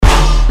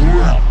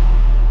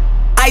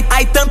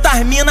Ai,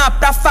 tantas mina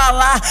pra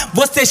falar,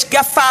 vocês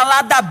quer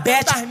falar da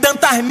Beth.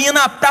 Tantas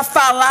mina pra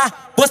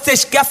falar,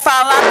 vocês quer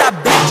falar da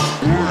Beth.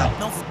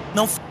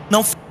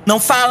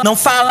 Não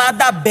fala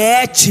da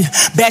Beth.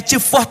 Beth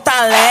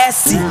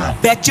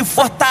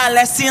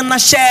fortalece na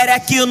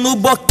xereca e no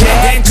boquete.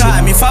 Vem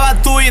cá, me fala a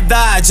tua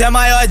idade, é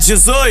maior de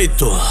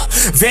 18?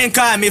 Vem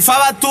cá, me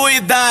fala a tua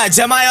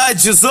idade, é maior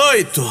de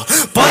 18?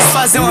 Posso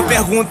fazer uma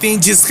pergunta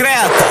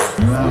indiscreta?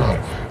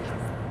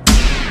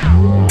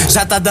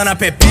 Já tá dando a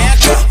pepeca?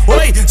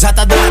 Oi, já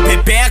tá dando a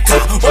pepeca?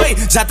 Oi,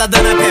 já tá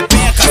dando a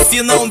pepeca?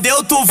 Se não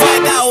deu, tu vai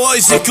dar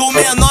hoje, que o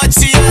menor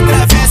te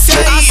atravesse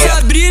aí. A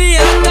Sabrina e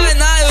a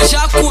Tainá eu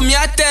já comi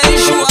até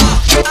enjoar.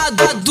 A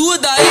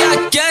Duda e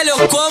a Kelly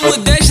eu como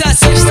desde a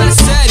 6ª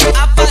série.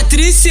 A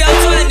Patrícia e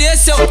a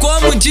Vanessa eu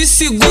como de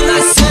segunda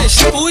a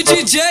sexta. O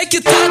DJ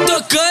que tá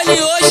tocando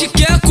e hoje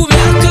quer comer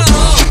a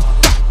Carol.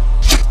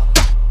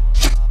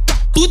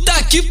 Puta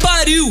que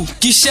pariu,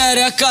 que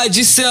xereca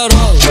de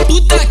Cerol.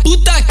 Puta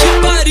que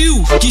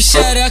pariu, que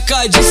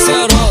xereca de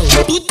Cerol.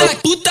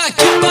 Puta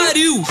que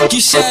pariu,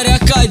 que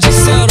xereca de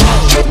Cerol.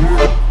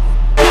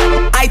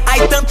 Ai,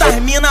 tantas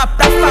mina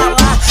pra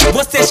falar,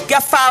 vocês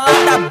quer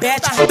falar da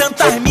Beth.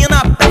 Tantas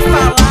mina pra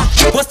falar,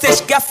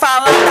 vocês quer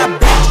falar da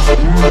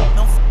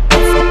Beth.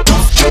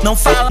 Não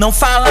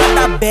fala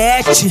da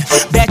Beth.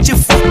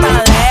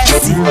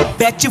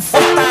 Beth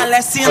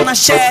fortalece na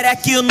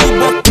xereca e no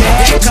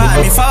boquete. Vem cá,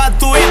 me fala a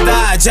tua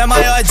idade, é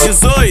maior de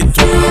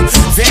 18?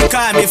 Vem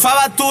cá, me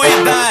fala a tua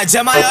idade,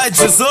 é maior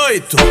de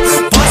 18?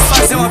 Posso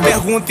fazer uma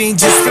pergunta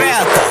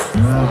indiscreta?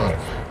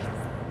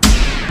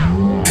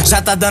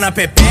 Já tá dando a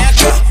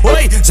pepeca?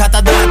 Oi, já tá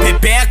dando a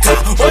pepeca?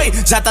 Oi,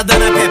 já tá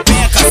dando a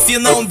pepeca? Se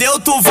não deu,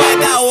 tu vai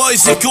dar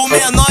hoje, que o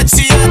menor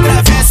te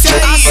atravesse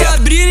aí. A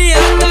Sabrina e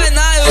a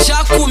Tainá eu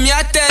já comi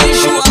até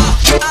enjoar.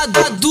 A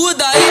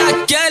Duda e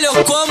a Kelly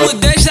eu como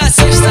desde a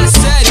 6ª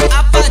série.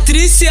 A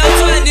Patrícia e a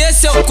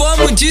Vanessa eu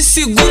como de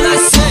segunda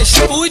a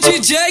sexta. O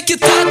DJ que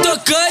tá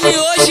tocando e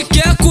hoje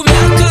quer comer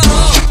a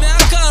Carol.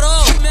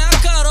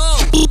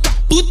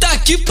 Puta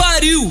que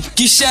pariu,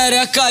 que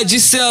xereca de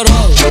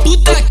Cerol.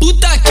 Puta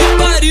que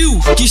pariu,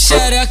 que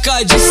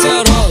xereca de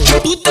Cerol.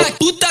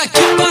 Puta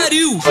que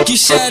pariu, que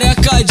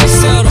xereca de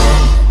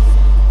Cerol.